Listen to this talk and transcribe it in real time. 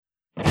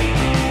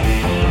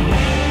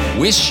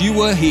Wish You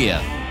Were Here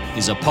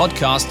is a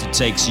podcast that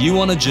takes you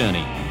on a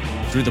journey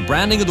through the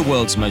branding of the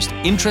world's most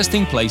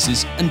interesting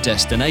places and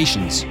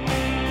destinations.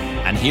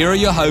 And here are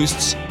your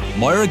hosts,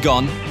 Moira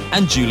Gonn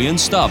and Julian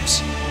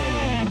Stubbs.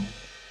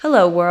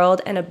 Hello,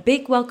 world, and a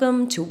big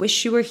welcome to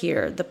Wish You Were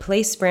Here, the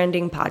Place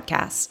Branding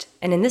Podcast.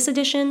 And in this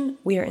edition,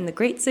 we are in the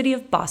great city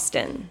of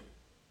Boston.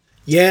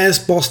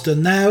 Yes,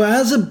 Boston. Now,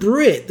 as a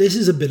Brit, this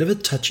is a bit of a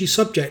touchy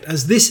subject,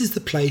 as this is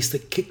the place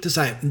that kicked us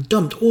out and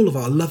dumped all of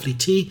our lovely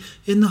tea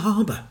in the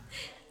harbour.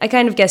 I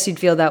kind of guessed you'd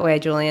feel that way,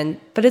 Julian,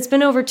 but it's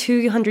been over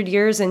 200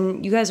 years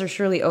and you guys are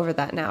surely over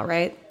that now,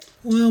 right?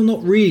 Well,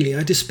 not really.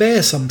 I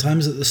despair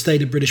sometimes at the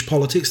state of British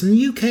politics, and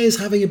the UK is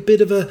having a bit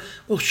of a,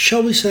 well,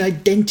 shall we say,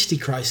 identity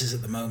crisis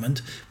at the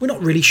moment. We're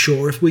not really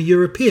sure if we're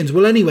Europeans.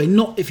 Well, anyway,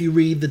 not if you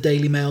read the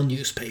Daily Mail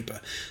newspaper.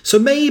 So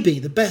maybe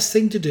the best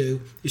thing to do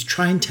is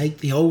try and take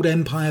the old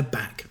empire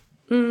back.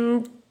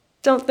 Don't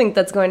think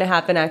that's going to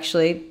happen,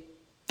 actually.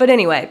 But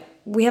anyway,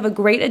 we have a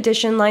great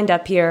edition lined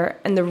up here,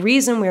 and the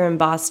reason we're in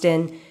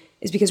Boston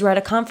is because we're at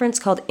a conference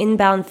called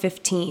Inbound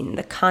 15,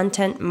 the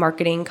content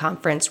marketing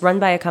conference run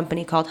by a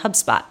company called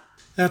HubSpot.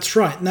 That's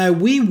right. Now,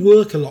 we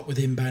work a lot with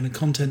inbound and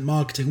content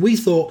marketing. We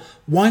thought,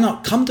 why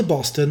not come to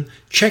Boston,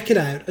 check it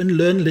out, and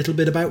learn a little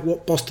bit about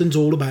what Boston's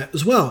all about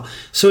as well.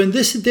 So in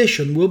this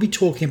edition, we'll be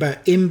talking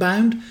about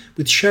inbound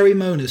with Sherry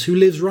Monas, who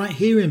lives right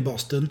here in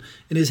Boston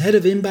and is head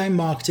of inbound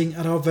marketing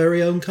at our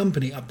very own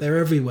company, Up There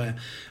Everywhere.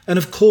 And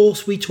of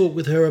course, we talk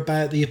with her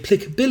about the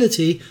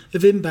applicability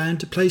of inbound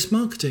to place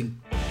marketing.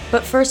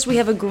 But first, we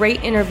have a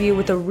great interview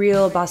with a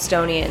real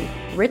Bostonian,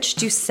 Rich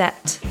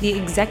Doucette, the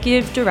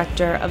Executive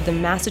Director of the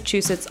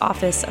Massachusetts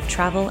Office of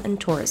Travel and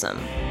Tourism.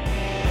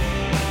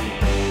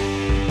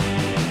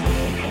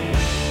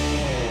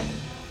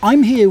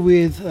 I'm here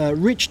with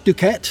Rich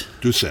Doucette.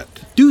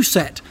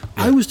 Doucette.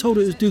 Yeah. I was told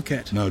it was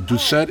Doucette. No,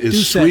 Doucette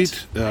is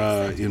sweet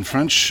in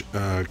French,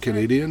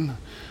 Canadian.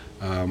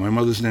 My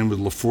mother's name was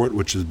Lafort,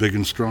 which is big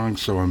and strong,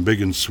 so I'm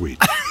big and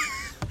sweet.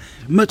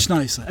 Much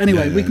nicer.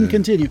 Anyway, we can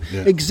continue.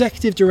 Yeah.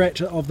 Executive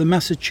Director of the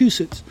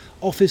Massachusetts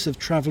Office of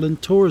Travel and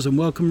Tourism.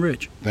 Welcome,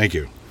 Rich. Thank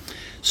you.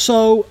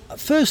 So,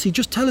 firstly,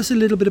 just tell us a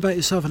little bit about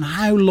yourself and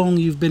how long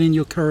you've been in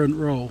your current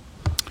role.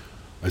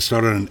 I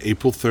started on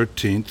April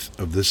 13th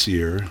of this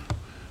year.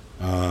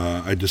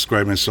 I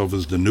describe myself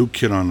as the new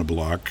kid on the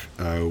block,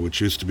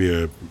 which used to be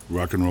a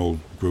rock and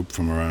roll group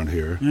from around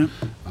here. Yeah.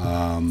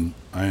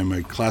 I am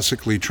a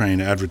classically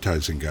trained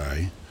advertising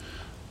guy.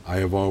 I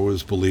have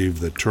always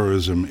believed that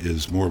tourism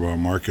is more about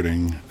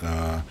marketing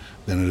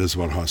than it is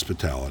about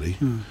hospitality.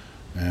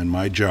 And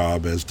my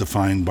job, as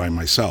defined by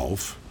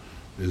myself,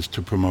 is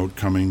to promote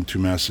coming to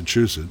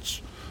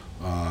Massachusetts,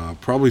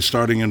 probably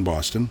starting in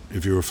Boston,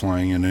 if you were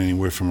flying in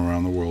anywhere from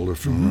around the world or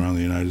from around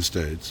the United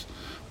States.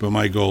 But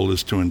my goal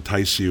is to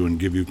entice you and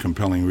give you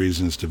compelling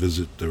reasons to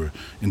visit the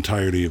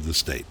entirety of the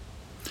state.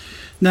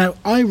 Now,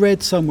 I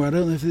read somewhere, I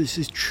don't know if this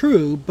is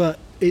true, but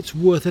it's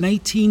worth an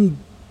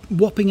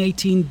whopping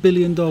 $18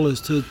 billion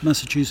to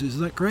Massachusetts. Is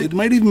that correct? It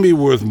might even be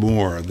worth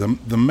more.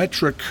 The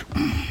metric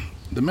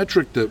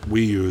that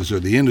we use, or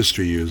the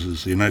industry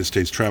uses, the United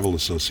States Travel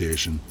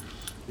Association,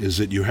 is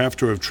that you have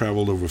to have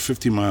traveled over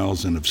 50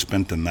 miles and have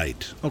spent a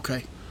night.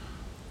 Okay.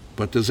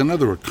 But there's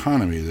another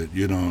economy that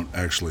you don't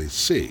actually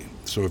see.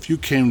 So if you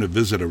came to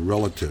visit a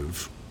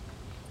relative,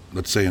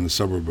 let's say in a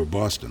suburb of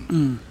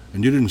Boston,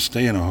 and you didn't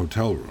stay in a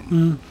hotel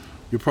room,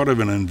 you're part of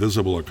an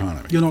invisible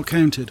economy. You're not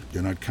counted.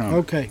 You're not counted.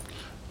 Okay.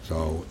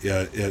 So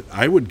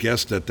I would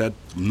guess that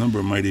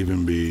number might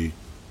even be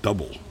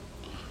double.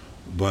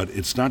 But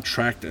it's not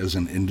tracked as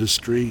an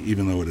industry,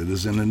 even though it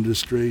is an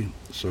industry.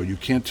 So you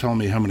can't tell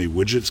me how many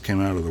widgets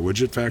came out of the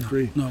widget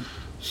factory. No.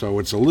 So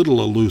it's a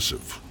little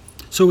elusive.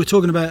 So we're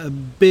talking about a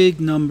big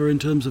number in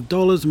terms of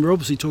dollars, and we're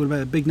obviously talking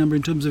about a big number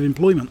in terms of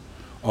employment.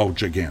 Oh,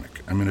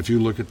 gigantic. I mean, if you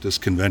look at this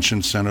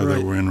convention center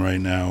that we're in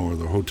right now, or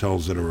the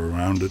hotels that are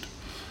around it,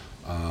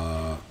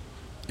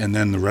 and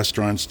then the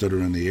restaurants that are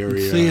in the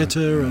area.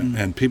 Theater.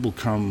 And people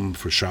come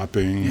for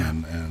shopping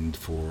and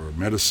for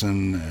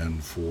medicine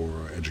and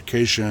for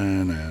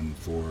education and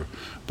for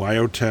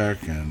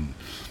biotech. And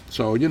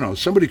so,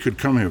 somebody could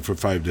come here for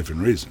 5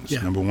 different reasons.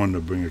 Yeah. Number one,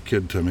 to bring a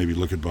kid to maybe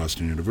look at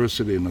Boston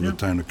University. Another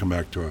time to come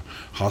back to a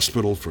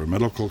hospital for a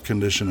medical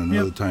condition.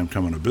 Another time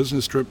come on a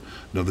business trip.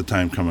 Another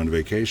time come on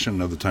vacation.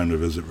 Another time to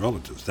visit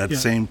relatives. That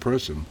same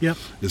person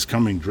is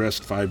coming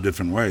dressed 5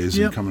 different ways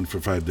and coming for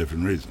 5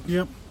 different reasons.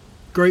 Yep.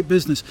 Great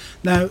business.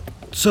 Now,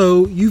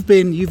 so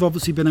you've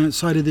obviously been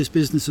outside of this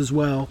business as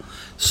well.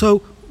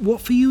 So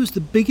what for you is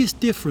the biggest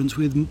difference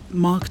with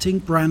marketing,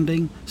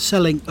 branding,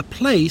 selling a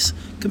place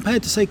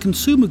compared to, say,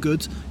 consumer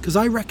goods? Because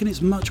I reckon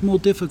it's much more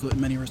difficult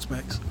in many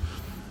respects.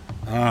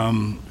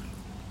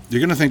 You're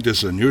going to think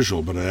this is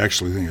unusual, but I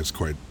actually think it's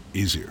quite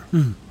easier.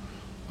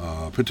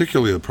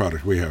 Particularly the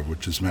product we have,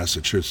 which is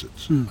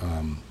Massachusetts.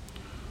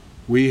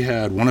 We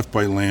had One If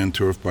by Land,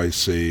 Two If by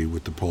Sea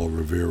with the Paul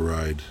Revere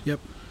ride. Yep.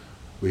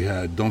 We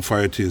had Don't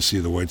Fire Till You See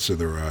the Whites of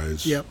Their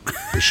Eyes. Yep.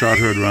 The Shot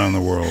Heard Around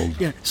the World.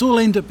 Yeah, it's all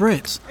aimed at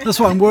Brits. That's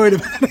what I'm worried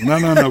about.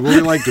 No, but we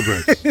like the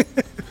Brits.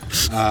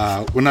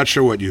 we're not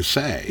sure what you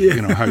say,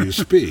 how you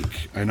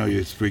speak. I know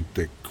you speak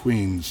the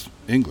Queen's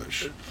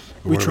English, or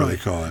We whatever try. they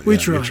call it. We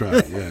Yeah,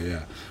 try.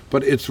 Yeah.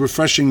 But it's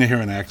refreshing to hear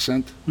an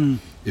accent.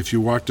 If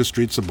you walk the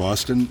streets of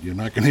Boston, you're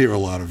not going to hear a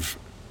lot of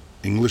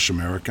English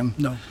American.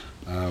 No.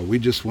 We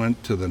just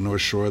went to the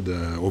North Shore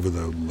over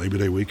the Labor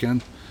Day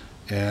weekend,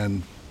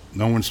 and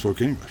no one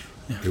spoke English.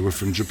 Yeah. They were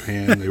from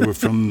Japan. They were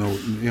from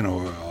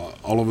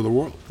all over the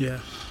world. Yeah.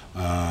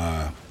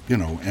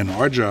 And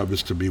our job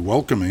is to be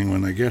welcoming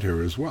when they get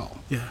here as well.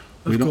 Yeah.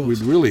 We'd Of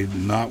course. really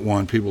not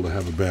want people to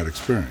have a bad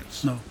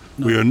experience. No.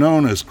 We are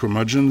known as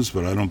curmudgeons,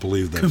 but I don't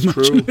believe that's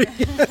true.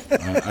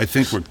 I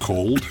think we're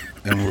cold,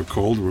 and when we're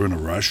cold, we're in a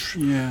rush.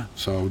 Yeah.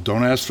 So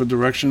don't ask for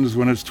directions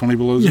when it's 20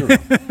 below zero.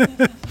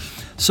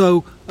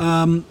 So,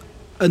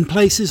 and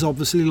places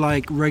obviously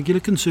like regular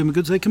consumer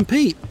goods, they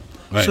compete.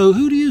 Right. So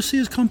who do you see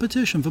as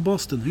competition for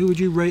Boston? Who would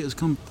you rate as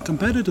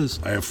competitors?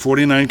 I have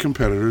 49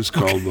 competitors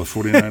called the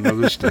 49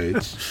 other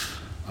states.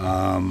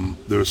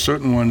 There are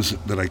certain ones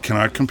that I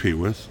cannot compete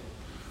with.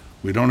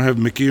 We don't have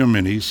Mickey or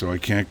Minnie, so I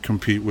can't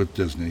compete with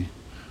Disney.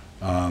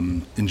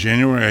 In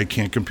January, I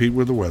can't compete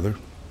with the weather.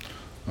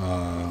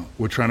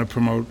 We're trying to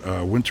promote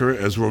winter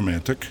as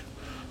romantic.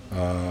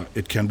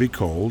 It can be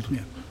cold,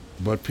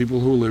 but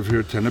people who live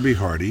here tend to be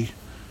hardy,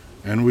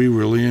 and we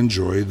really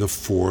enjoy the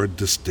 4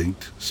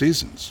 distinct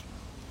seasons.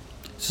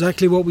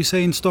 Exactly what we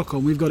say in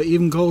Stockholm. We've got it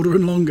even colder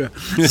and longer.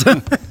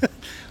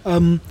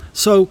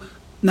 So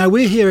now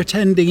we're here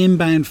attending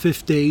Inbound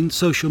 15,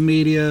 social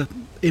media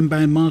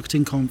inbound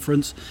marketing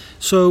conference.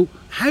 So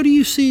how do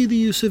you see the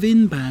use of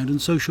inbound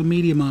and social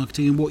media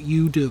marketing in what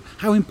you do?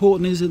 How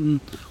important is it, and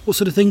what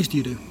sort of things do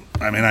you do?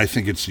 I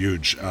think it's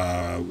huge.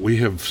 We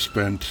have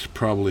spent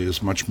probably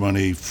as much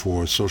money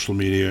for social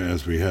media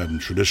as we had in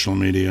traditional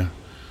media.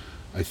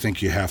 I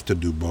think you have to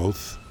do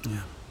both.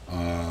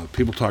 Yeah.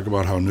 People talk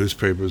about how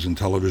newspapers and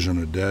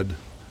television are dead.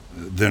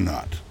 They're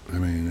not.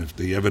 If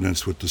the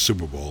evidence with the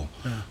Super Bowl.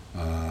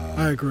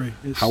 I agree.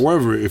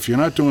 However, if you're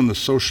not doing the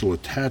social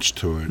attached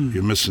to it,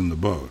 you're missing the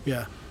boat.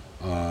 Yeah.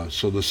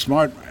 So the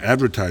smart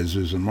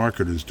advertisers and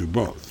marketers do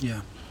both.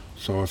 Yeah.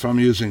 So if I'm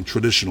using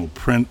traditional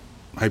print,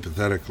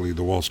 hypothetically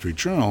the Wall Street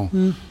Journal,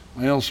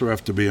 I also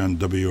have to be on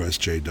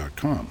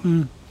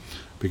WSJ.com.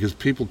 Because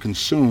people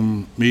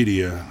consume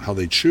media how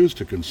they choose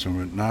to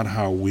consume it, not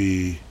how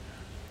we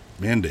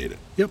mandate it.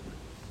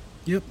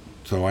 Yep.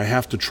 So I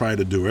have to try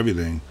to do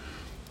everything.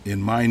 In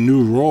my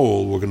new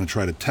role, we're going to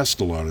try to test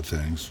a lot of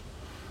things,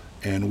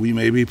 and we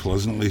may be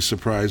pleasantly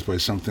surprised by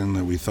something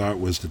that we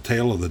thought was the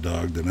tail of the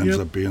dog that ends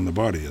up being the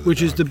body of the dog.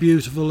 Which is the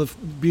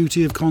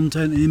beauty of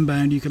content in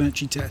inbound. You can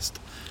actually test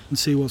and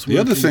see what's working.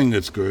 The other thing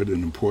that's good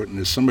and important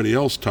is somebody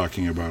else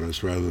talking about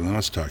us rather than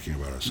us talking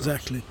about ourselves.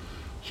 Exactly.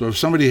 So if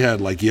somebody had,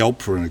 like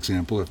Yelp, for an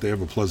example, if they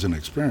have a pleasant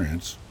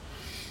experience,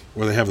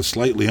 or they have a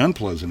slightly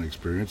unpleasant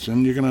experience,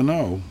 then you're going to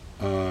know.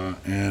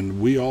 And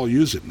we all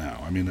use it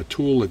now. A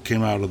tool that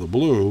came out of the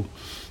blue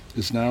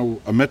is now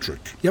a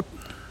metric. Yep.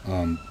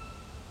 And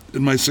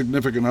my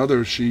significant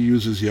other, she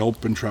uses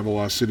Yelp and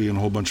Travelocity and a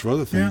whole bunch of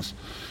other things.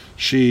 Yeah.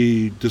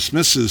 She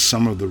dismisses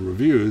some of the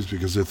reviews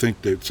because they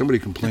think that somebody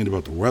complained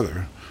about the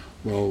weather.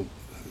 Well,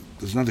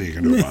 there's nothing you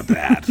can do about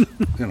that.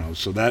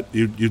 So that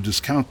you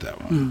discount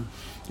that one.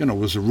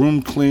 Was the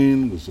room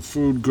clean? Was the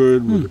food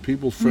good? Were the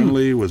people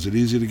friendly? Was it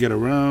easy to get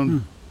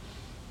around?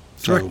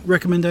 So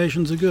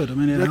recommendations are good.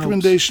 It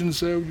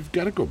recommendations, you've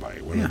got to go by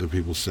what other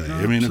people say. No,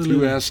 if absolutely.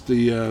 you ask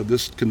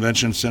this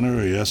convention center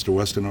or you ask the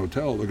Westin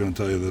Hotel, they're going to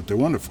tell you that they're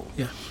wonderful.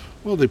 Yeah.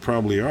 Well, they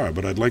probably are,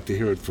 but I'd like to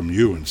hear it from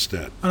you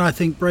instead. And I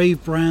think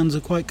Brave brands are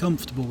quite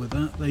comfortable with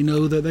that. They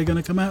know that they're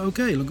going to come out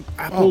okay. Look,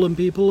 Apple and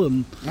people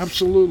and...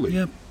 Absolutely.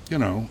 Yep.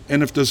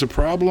 And if there's a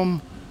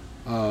problem,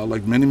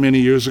 like many, many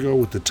years ago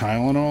with the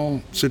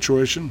Tylenol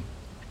situation,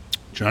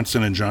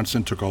 Johnson &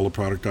 Johnson took all the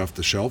product off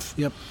the shelf.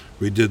 Yep.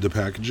 Redid the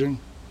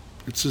packaging.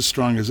 It's as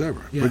strong as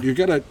ever. Yeah. But you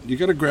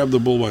gotta grab the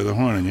bull by the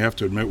horn, and you have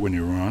to admit when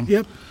you're wrong.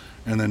 Yep.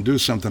 And then do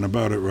something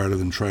about it rather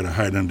than try to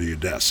hide under your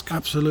desk.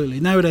 Absolutely.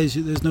 Nowadays,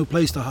 there's no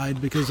place to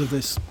hide because of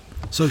this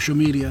social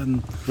media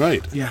and...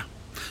 Right. Yeah.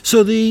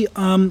 So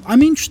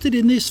I'm interested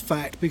in this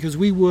fact because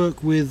we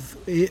work with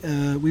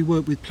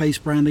place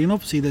branding, and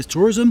obviously there's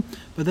tourism,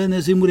 but then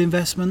there's inward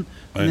investment,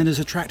 and then there's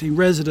attracting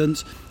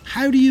residents.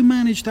 How do you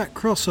manage that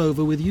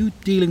crossover with you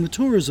dealing with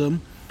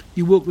tourism?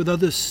 You work with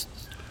other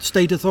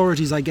state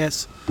authorities, I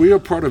guess. We are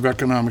part of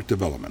economic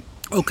development.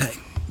 Okay.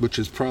 Which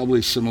is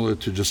probably similar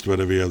to just about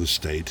every other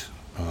state.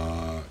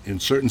 In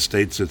certain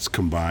states, it's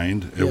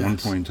combined. At one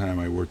point in time,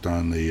 I worked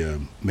on the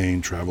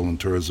Maine Travel and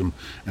Tourism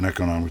and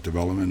Economic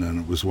Development,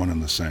 and it was one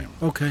and the same.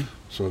 Okay.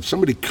 So if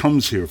somebody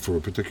comes here for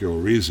a particular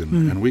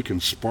reason, and we can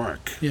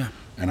spark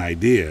an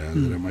idea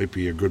that it might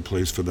be a good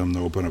place for them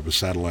to open up a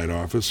satellite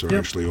office or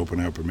actually open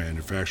up a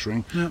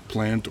manufacturing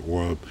plant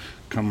or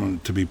come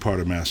to be part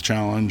of Mass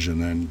Challenge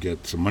and then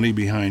get some money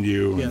behind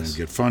you and then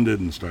get funded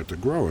and start to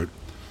grow it.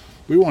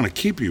 We want to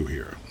keep you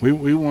here.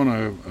 We want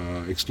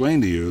to explain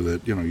to you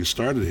that, you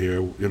started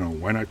here,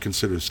 why not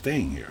consider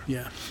staying here?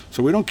 Yeah.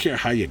 So we don't care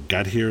how you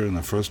got here in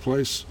the first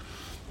place.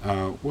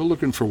 We're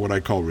looking for what I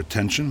call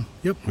retention,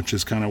 Yep. which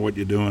is kind of what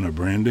you do in a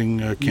branding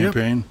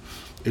campaign.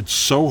 It's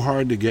so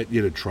hard to get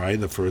you to try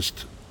the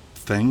first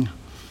thing,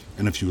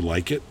 and if you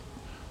like it,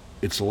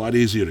 it's a lot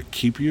easier to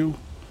keep you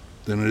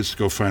than it is to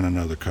go find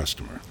another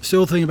customer.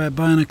 Still thinking about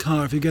buying a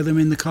car. If you get them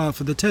in the car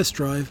for the test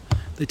drive,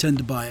 they tend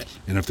to buy it.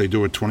 And if they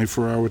do a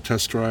 24-hour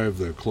test drive,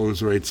 the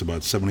close rate's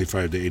about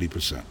 75 to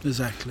 80%.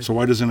 Exactly. So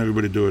why doesn't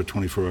everybody do a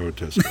 24-hour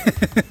test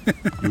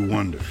drive? You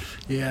wonder.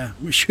 Yeah,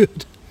 we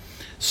should.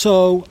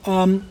 So,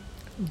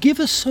 give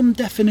us some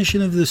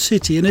definition of the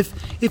city. And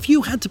if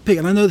you had to pick,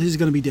 and I know this is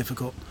going to be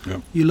difficult.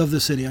 Yep. You love the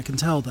city, I can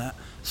tell that.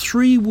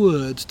 3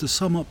 words to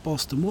sum up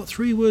Boston. What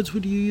 3 words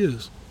would you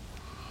use?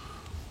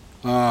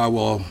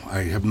 Well,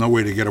 I have no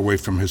way to get away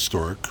from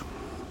historic.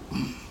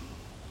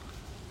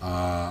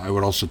 I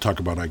would also talk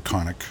about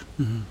iconic.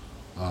 Mm-hmm.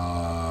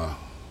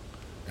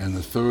 And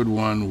the third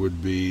one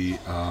would be,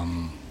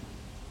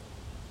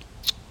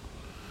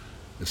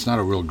 it's not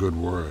a real good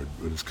word,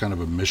 but it's kind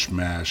of a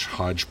mishmash,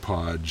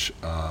 hodgepodge,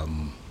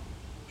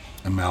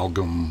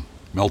 amalgam,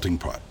 melting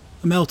pot.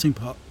 A melting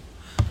pot.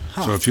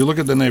 Huh. So if you look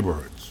at the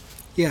neighborhoods,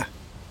 Yeah,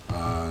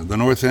 the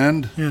North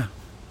End, yeah,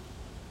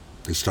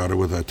 they started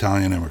with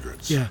Italian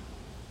immigrants. yeah.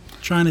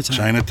 Chinatown.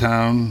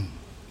 Chinatown,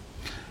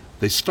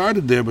 they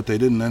started there, but they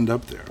didn't end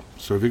up there.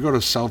 So if you go to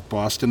South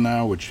Boston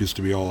now, which used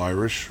to be all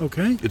Irish,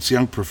 Okay. it's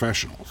young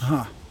professionals.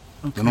 Huh.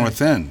 Okay. The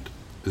North End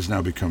has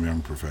now become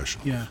young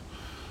professionals. Yeah.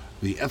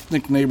 The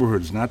ethnic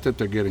neighborhoods, not that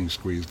they're getting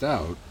squeezed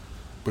out,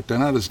 but they're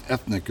not as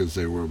ethnic as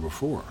they were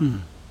before. Hmm.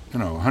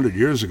 100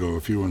 years ago,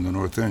 if you were in the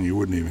North End, you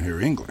wouldn't even hear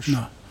English.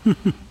 No.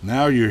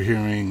 Now you're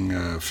hearing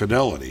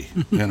Fidelity,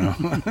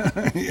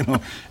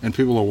 and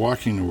people are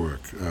walking to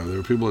work. There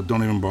are people that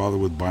don't even bother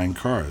with buying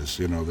cars.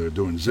 They're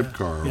doing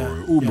Zipcar yeah,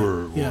 or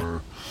Uber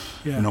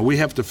yeah, or, we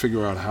have to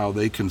figure out how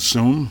they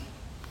consume,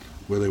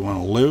 where they want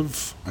to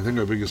live. I think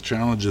our biggest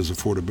challenge is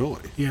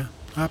affordability. Yeah,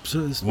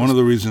 absolutely. One of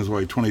the reasons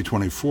why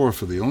 2024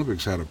 for the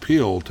Olympics had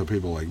appeal to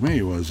people like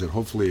me was that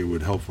hopefully it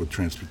would help with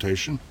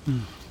transportation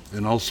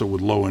and also with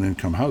low and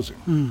income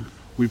housing.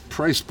 We've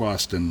priced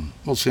Boston,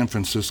 San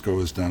Francisco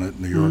has done it,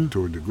 New York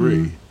to a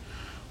degree.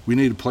 We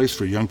need a place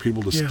for young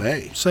people to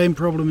stay. Same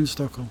problem in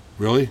Stockholm.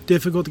 Really?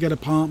 Difficult to get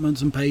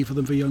apartments and pay for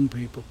them for young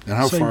people. And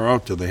how far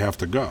out do they have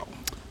to go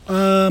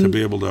to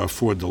be able to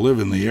afford to live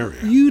in the area?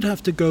 You'd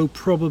have to go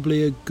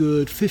probably a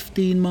good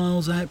 15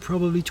 miles out,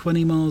 probably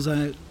 20 miles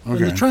out.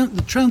 And Okay.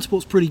 the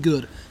transport's pretty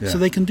good, Yeah. so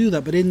they can do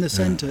that. But in the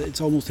centre, it's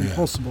almost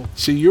impossible.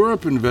 See,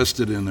 Europe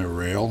invested in their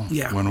rail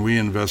Yeah. when we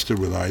invested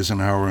with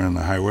Eisenhower in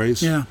the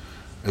highways. Yeah.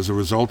 As a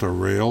result, our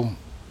rail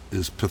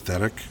is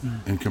pathetic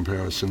in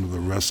comparison to the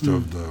rest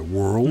of the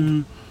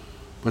world.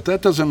 But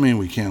that doesn't mean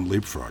we can't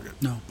leapfrog it.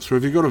 No. So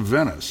if you go to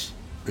Venice,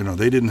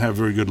 they didn't have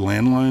very good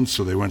landlines,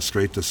 so they went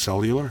straight to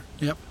cellular.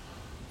 Yep.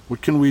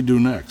 What can we do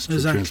next for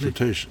Exactly.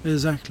 transportation?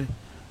 Exactly.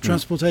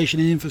 Transportation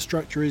and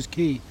infrastructure is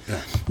key.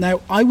 Yeah.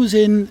 Now, I was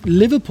in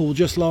Liverpool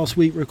just last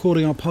week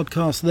recording our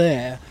podcast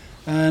there,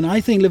 and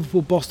I think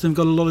Liverpool, Boston have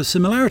got a lot of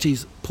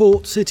similarities.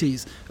 Port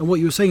cities, and what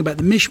you were saying about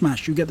the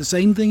mishmash, you get the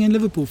same thing in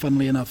Liverpool,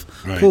 funnily enough.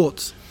 Right.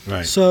 Ports.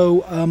 Right.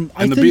 So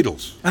I And the think,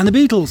 Beatles. And the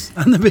Beatles.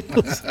 And the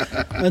Beatles.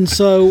 And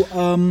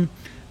so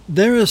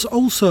there is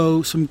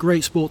also some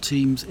great sports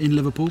teams in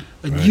Liverpool,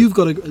 and Right. you've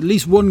got at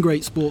least one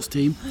great sports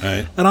team.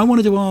 Right. And I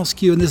wanted to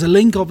ask you, and there's a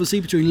link obviously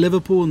between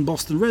Liverpool and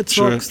Boston Red Sox,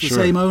 Sure, the sure.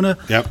 same owner.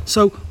 Yep.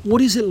 So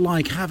what is it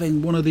like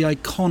having one of the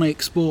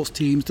iconic sports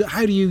teams?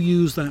 How do you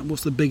use that?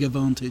 What's the big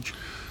advantage?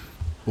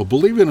 Well,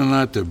 believe it or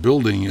not, the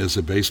building is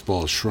a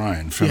baseball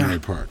shrine, Fenway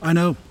Park. I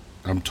know.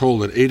 I'm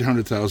told that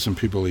 800,000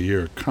 people a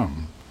year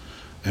come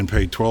and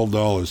pay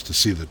 $12 to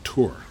see the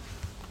tour.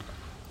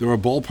 There are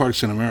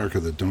ballparks in America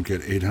that don't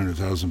get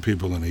 800,000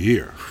 people in a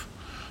year.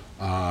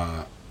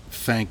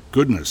 Thank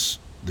goodness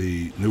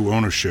the new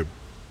ownership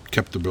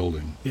kept the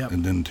building Yep.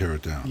 and didn't tear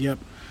it down. Yep.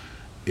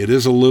 It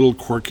is a little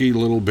quirky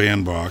little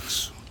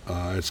bandbox.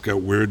 It's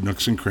got weird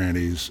nooks and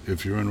crannies.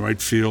 If you're in right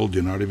field,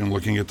 you're not even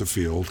looking at the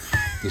field.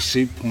 The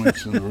seat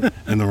points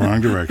in the wrong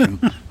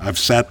direction. I've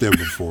sat there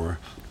before,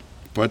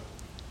 but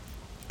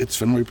it's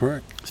Fenway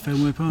Park. It's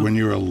Fenway Park. When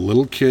you're a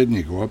little kid and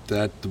you go up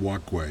that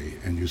walkway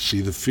and you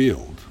see the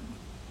field,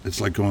 it's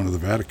like going to the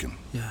Vatican.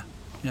 Yeah,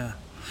 yeah.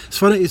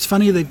 It's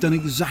funny they've done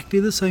exactly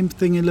the same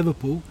thing in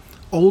Liverpool.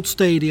 Old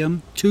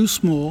stadium, too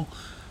small.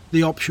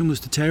 The option was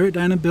to tear it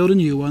down and build a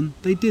new one.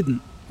 They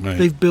didn't. Right.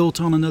 They've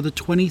built on another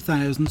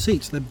 20,000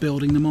 seats. They're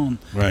building them on.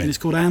 Right. And it's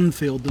called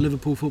Anfield, the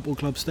Liverpool Football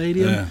Club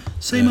Stadium. Yeah,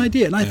 Same yeah,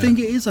 idea. And I yeah. think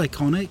it is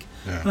iconic.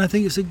 Yeah. And I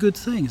think it's a good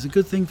thing. It's a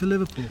good thing for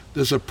Liverpool.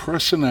 There's a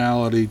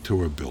personality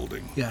to a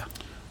building Yeah,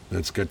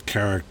 that's got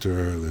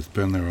character, that's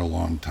been there a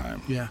long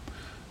time. yeah.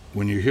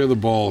 When you hear the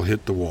ball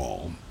hit the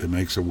wall, it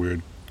makes a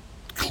weird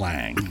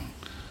clang.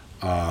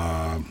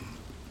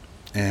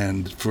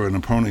 And for an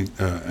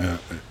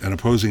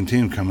opposing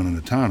team coming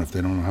into town, if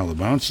they don't know how the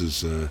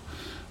bounces,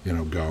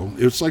 go,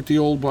 it's like the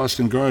old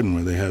Boston Garden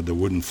where they had the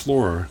wooden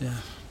floor Yeah.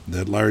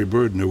 that Larry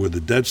Bird knew where the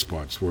dead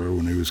spots were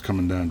when he was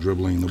coming down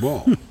dribbling the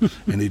ball,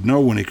 and he'd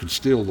know when he could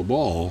steal the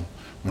ball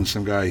when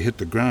some guy hit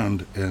the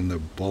ground and the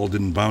ball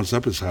didn't bounce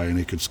up as high and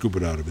he could scoop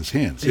it out of his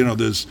hands. You know,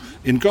 there's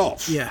in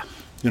golf. Yeah.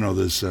 You know,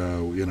 there's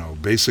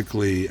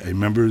basically a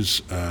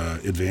member's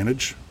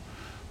advantage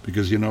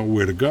because you know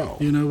where to go.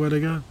 You know where to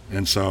go.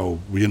 And so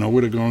you know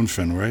where to go in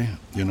Fenway.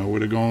 You know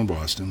where to go in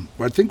Boston.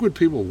 I think what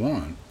people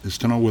want is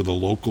to know where the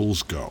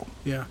locals go.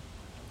 Yeah.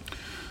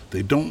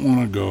 They don't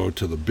want to go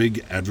to the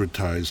big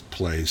advertised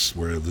place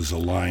where there's a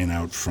line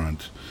out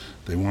front.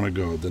 They want to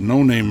go. The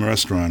no-name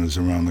restaurant is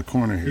around the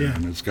corner here, Yeah.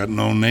 and it's got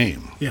no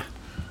name. Yeah.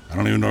 I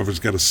don't even know if it's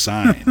got a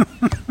sign.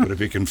 But if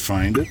you can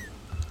find it,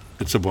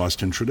 it's a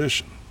Boston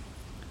tradition.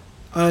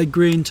 I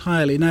agree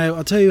entirely. Now,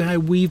 I'll tell you how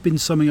we've been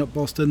summing up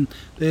Boston.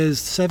 There's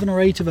 7 or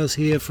 8 of us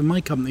here from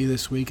my company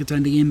this week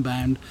attending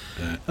Inbound,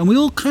 and we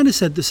all kind of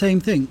said the same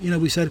thing. You know,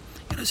 we said,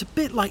 it's a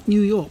bit like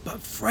New York,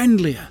 but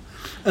friendlier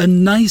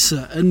and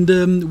nicer,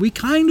 and we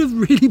kind of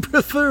really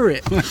prefer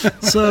it.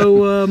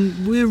 So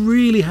we're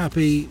really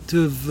happy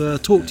to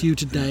have talked to you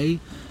today,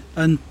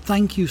 and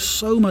thank you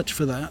so much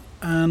for that,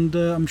 and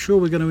I'm sure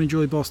we're going to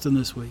enjoy Boston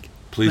this week.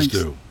 Please Thanks.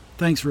 do.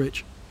 Thanks,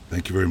 Rich.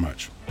 Thank you very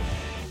much.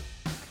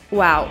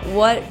 Wow,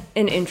 what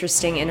an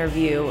interesting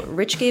interview.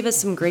 Rich gave us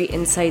some great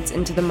insights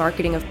into the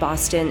marketing of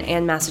Boston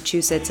and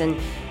Massachusetts, and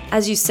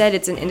as you said,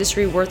 it's an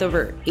industry worth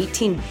over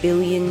 $18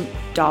 billion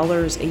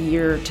a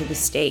year to the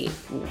state.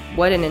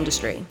 What an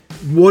industry.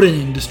 What an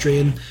industry,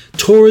 and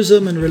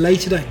tourism and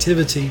related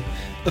activity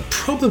are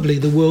probably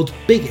the world's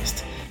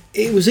biggest.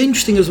 It was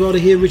interesting as well to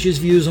hear Rich's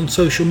views on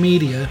social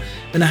media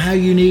and how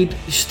you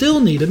still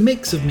need a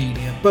mix of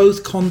media,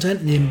 both content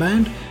and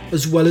inbound,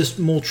 as well as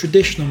more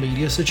traditional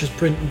media such as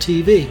print and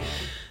TV.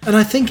 And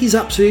I think he's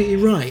absolutely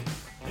right.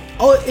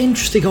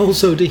 Interesting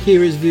also to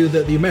hear his view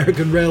that the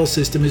American rail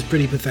system is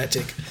pretty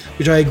pathetic,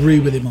 which I agree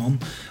with him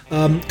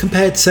on,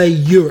 compared to, say,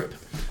 Europe.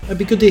 It'd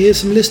be good to hear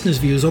some listeners'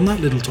 views on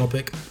that little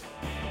topic.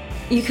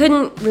 You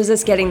couldn't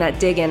resist getting that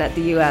dig in at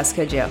the US,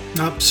 could you?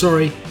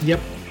 Sorry. Yep.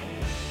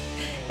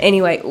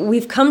 Anyway,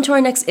 we've come to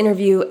our next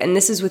interview, and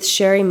this is with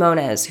Sherry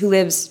Moniz, who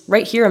lives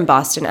right here in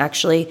Boston,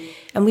 actually,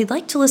 and we'd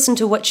like to listen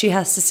to what she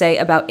has to say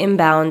about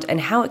Inbound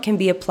and how it can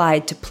be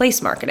applied to place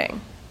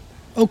marketing.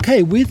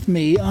 Okay, with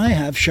me I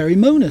have Sherry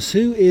Moniz,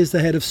 who is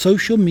the head of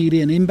social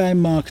media and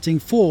inbound marketing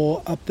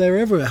for Up There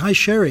Everywhere. Hi,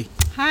 Sherry.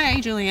 Hi,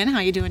 Julian. How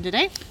are you doing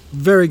today?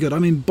 Very good.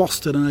 I'm in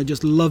Boston and I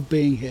just love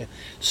being here.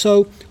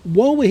 So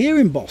while we're here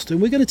in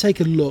Boston, we're going to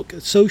take a look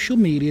at social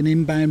media and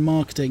inbound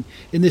marketing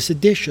in this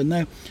edition.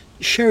 Now,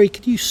 Sherry,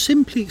 could you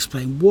simply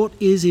explain what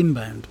is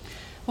inbound?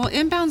 Well,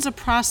 inbound's a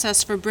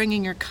process for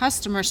bringing your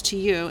customers to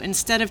you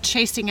instead of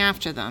chasing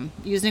after them,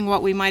 using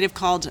what we might have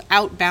called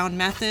outbound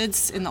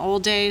methods in the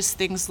old days,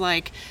 things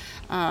like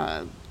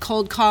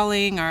cold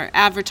calling or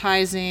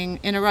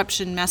advertising,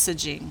 interruption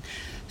messaging.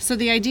 So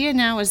the idea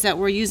now is that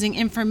we're using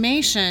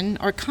information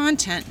or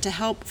content to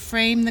help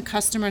frame the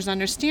customer's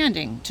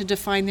understanding, to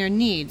define their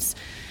needs,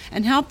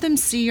 and help them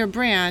see your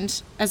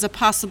brand as a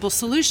possible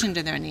solution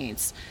to their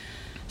needs.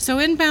 So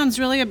inbound's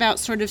really about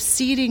sort of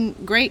seeding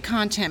great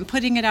content,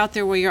 putting it out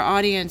there where your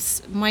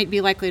audience might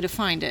be likely to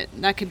find it.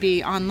 That could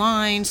be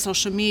online,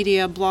 social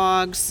media,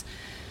 blogs,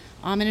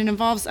 and it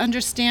involves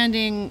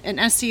understanding an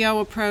SEO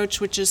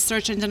approach, which is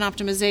search engine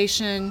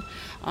optimization,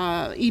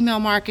 email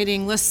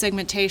marketing, list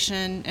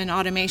segmentation, and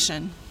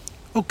automation.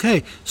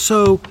 Okay,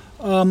 so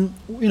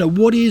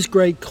what is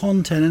great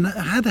content, and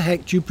how the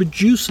heck do you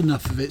produce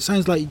enough of it?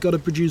 Sounds like you've got to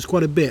produce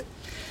quite a bit.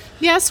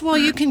 Yes, well,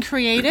 you can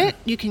create it,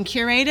 you can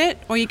curate it,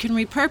 or you can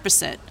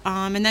repurpose it.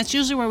 And that's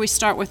usually where we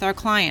start with our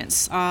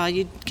clients.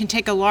 You can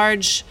take a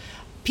large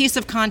piece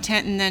of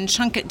content and then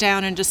chunk it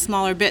down into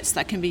smaller bits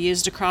that can be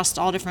used across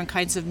all different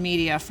kinds of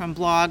media, from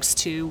blogs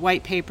to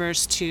white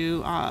papers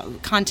to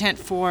content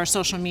for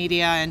social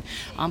media and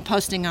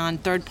posting on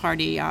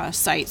third-party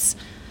sites.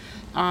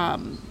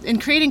 In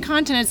creating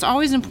content, it's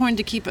always important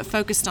to keep it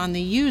focused on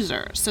the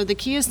user. So the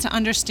key is to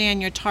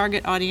understand your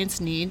target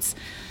audience needs,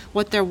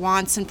 what their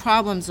wants and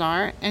problems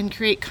are, and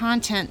create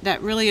content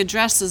that really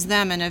addresses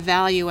them in a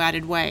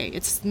value-added way.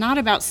 It's not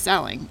about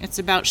selling. It's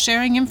about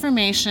sharing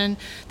information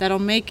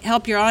that'll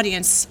help your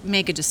audience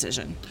make a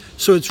decision.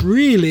 So it's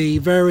really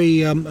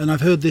very, and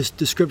I've heard this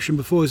description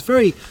before, it's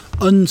very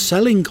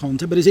unselling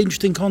content, but it's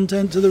interesting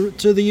content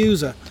to the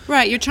user.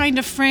 Right, you're trying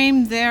to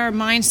frame their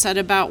mindset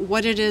about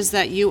what it is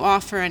that you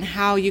offer and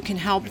how you can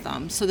help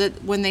them, so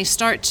that when they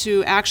start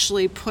to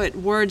actually put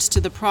words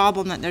to the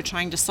problem that they're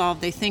trying to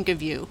solve, they think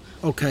of you.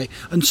 Okay,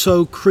 and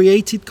so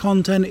created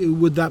content,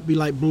 would that be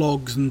like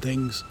blogs and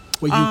things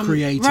where you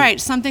create it?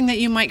 Right, something that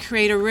you might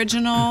create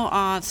original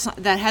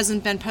that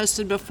hasn't been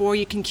posted before.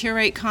 You can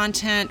curate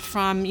content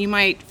from, you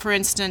might, for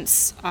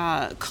instance,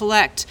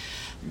 collect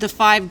the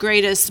 5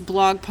 greatest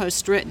blog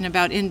posts written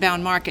about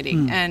inbound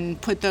marketing and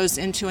put those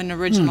into an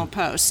original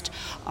post.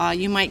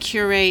 You might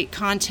curate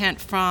content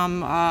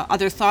from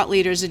other thought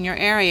leaders in your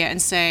area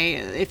and say,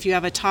 if you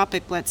have a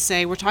topic, let's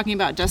say we're talking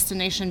about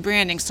destination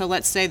branding, so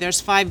let's say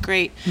there's 5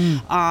 great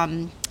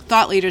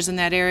thought leaders in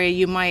that area,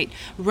 you might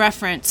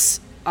reference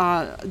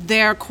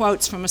their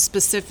quotes from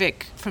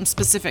specific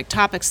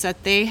topics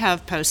that they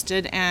have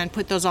posted and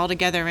put those all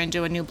together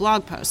into a new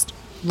blog post.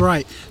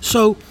 Right.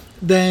 So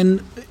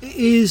then,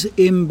 is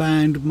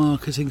inbound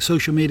marketing,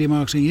 social media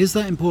marketing, is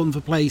that important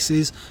for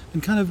places?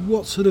 And kind of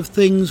what sort of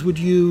things would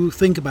you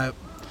think about?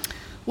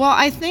 Well,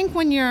 I think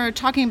when you're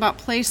talking about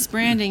place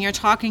branding, you're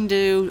talking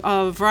to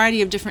a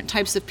variety of different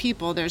types of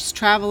people. There's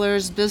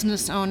travelers,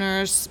 business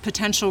owners,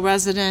 potential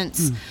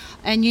residents,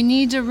 and you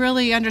need to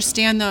really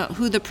understand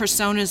who the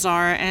personas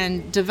are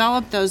and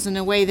develop those in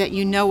a way that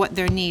you know what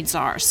their needs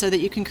are, so that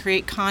you can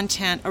create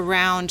content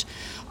around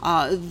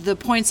the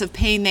points of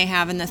pain they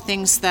have and the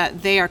things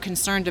that they are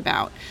concerned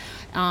about.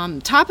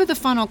 Top of the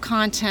funnel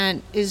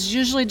content is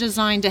usually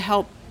designed to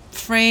help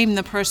frame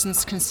the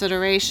person's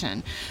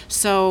consideration.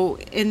 So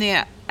in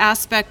the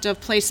aspect of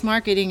place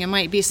marketing, it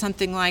might be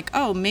something like,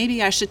 oh,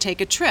 maybe I should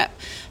take a trip.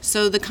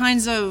 So the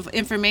kinds of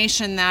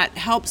information that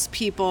helps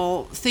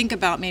people think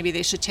about maybe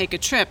they should take a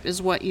trip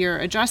is what you're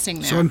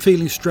addressing there. So I'm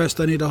feeling stressed,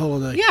 I need a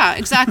holiday. Yeah,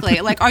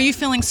 exactly. Like, are you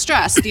feeling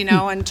stressed,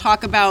 and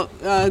talk about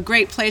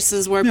great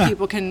places where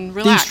people can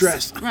relax.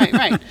 De-stress.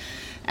 Right.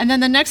 And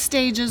then the next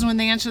stage is when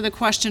they answer the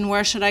question,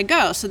 where should I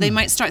go? So they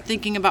might start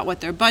thinking about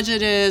what their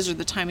budget is, or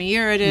the time of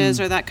year it is,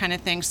 or that kind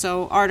of thing.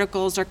 So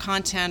articles or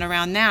content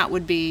around that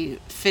would be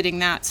fitting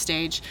that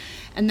stage.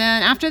 And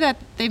then after that,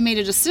 they've made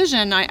a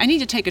decision, I need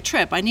to take a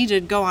trip, I need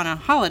to go on a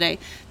holiday.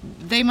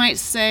 They might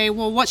say,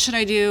 well, what should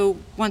I do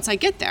once I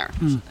get there?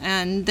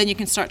 And then you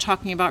can start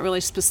talking about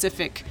really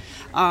specific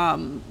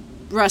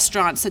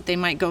restaurants that they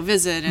might go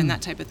visit and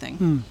that type of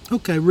thing.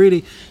 Okay,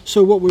 really.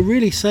 So what we're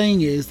really saying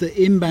is that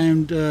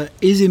inbound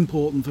is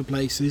important for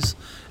places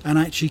and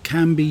actually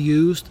can be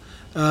used.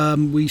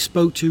 We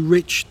spoke to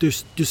Rich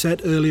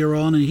Doucette earlier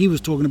on, and he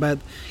was talking about,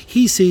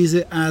 he sees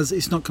it as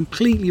it's not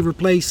completely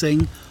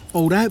replacing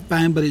old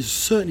outbound, but it's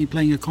certainly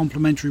playing a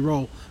complementary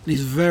role, and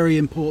it's a very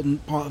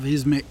important part of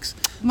his mix.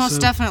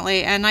 Most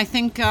definitely, and I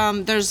think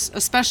there's,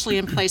 especially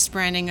in place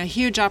branding, a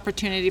huge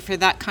opportunity for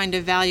that kind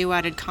of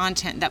value-added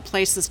content that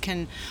places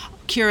can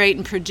curate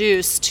and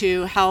produce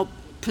to help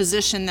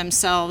position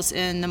themselves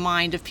in the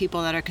mind of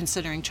people that are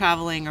considering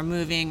traveling or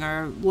moving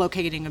or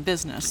locating a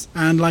business.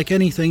 And like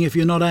anything, if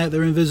you're not out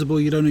there invisible,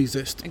 you don't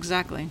exist.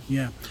 Exactly.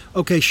 Yeah.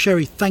 Okay,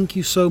 Sherry, thank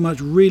you so much.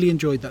 Really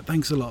enjoyed that.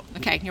 Thanks a lot.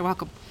 Okay, you're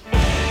welcome.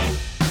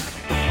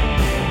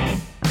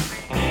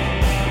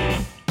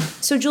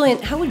 So,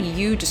 Julian, how would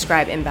you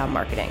describe inbound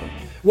marketing?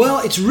 Well,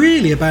 it's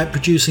really about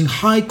producing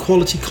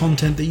high-quality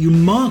content that you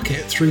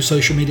market through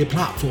social media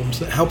platforms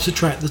that helps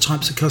attract the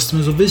types of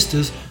customers or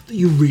visitors that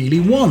you really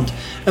want.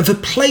 And for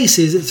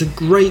places, it's a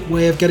great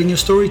way of getting your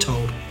story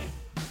told.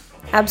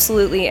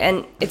 Absolutely,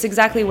 and it's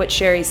exactly what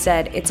Sherry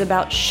said. It's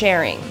about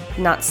sharing,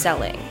 not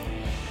selling.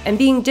 And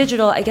being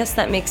digital, I guess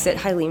that makes it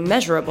highly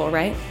measurable,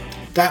 right?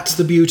 That's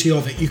the beauty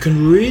of it. You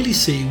can really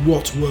see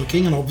what's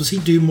working and obviously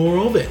do more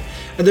of it.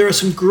 And there are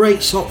some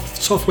great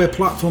software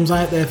platforms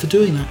out there for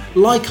doing that,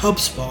 like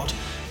HubSpot,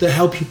 that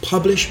help you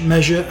publish,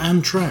 measure,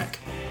 and track.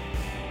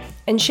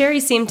 And Sherry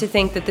seemed to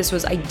think that this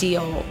was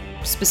ideal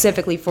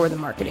specifically for the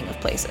marketing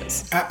of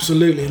places.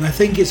 Absolutely, and I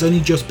think it's only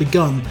just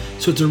begun,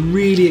 so it's a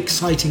really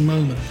exciting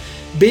moment.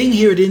 Being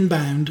here at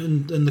Inbound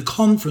and the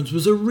conference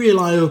was a real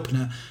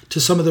eye-opener to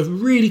some of the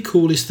really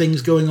coolest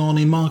things going on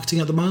in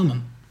marketing at the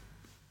moment.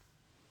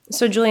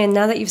 So, Julian,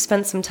 now that you've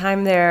spent some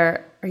time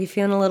there, are you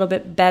feeling a little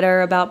bit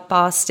better about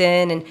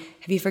Boston? And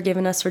have you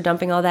forgiven us for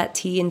dumping all that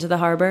tea into the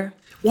harbor?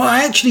 Well,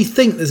 I actually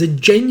think there's a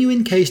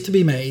genuine case to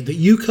be made that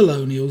you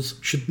colonials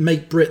should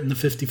make Britain the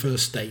 51st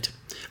state.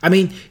 I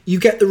mean, you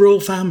get the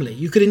royal family,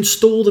 you could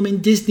install them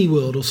in Disney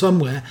World or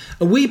somewhere,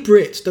 and we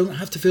Brits don't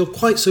have to feel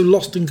quite so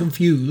lost and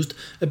confused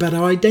about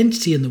our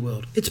identity in the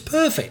world. It's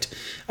perfect.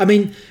 I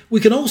mean,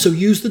 we can also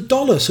use the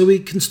dollar so we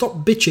can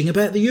stop bitching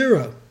about the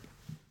euro.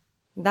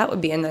 That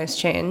would be a nice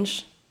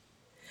change.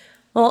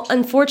 Well,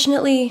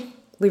 unfortunately,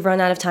 we've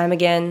run out of time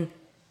again.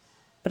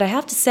 But I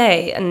have to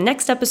say, in the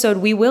next episode,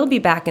 we will be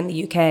back in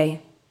the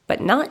UK,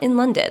 but not in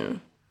London.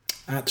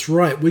 That's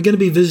right. We're going to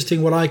be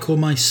visiting what I call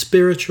my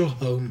spiritual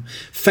home,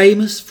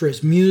 famous for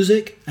its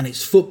music and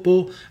its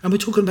football, and we're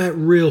talking about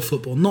real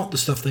football, not the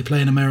stuff they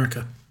play in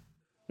America.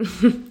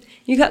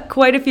 You got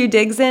quite a few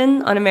digs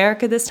in on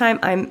America this time.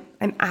 I'm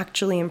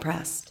actually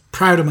impressed.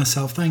 Proud of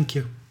myself, thank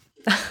you.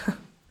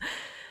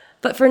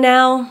 But for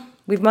now,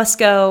 we must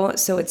go,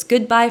 so it's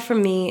goodbye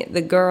from me,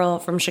 the girl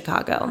from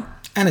Chicago.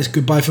 And it's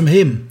goodbye from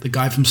him, the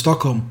guy from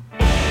Stockholm.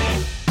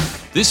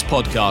 This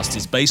podcast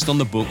is based on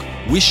the book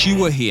Wish You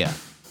Were Here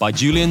by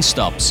Julian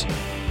Stubbs,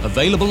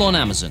 available on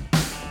Amazon.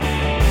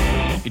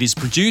 It is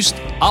produced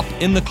up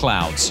in the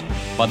clouds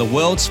by the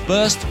world's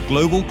first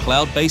global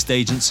cloud-based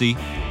agency,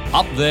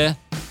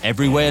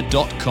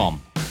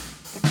 UpThereEverywhere.com.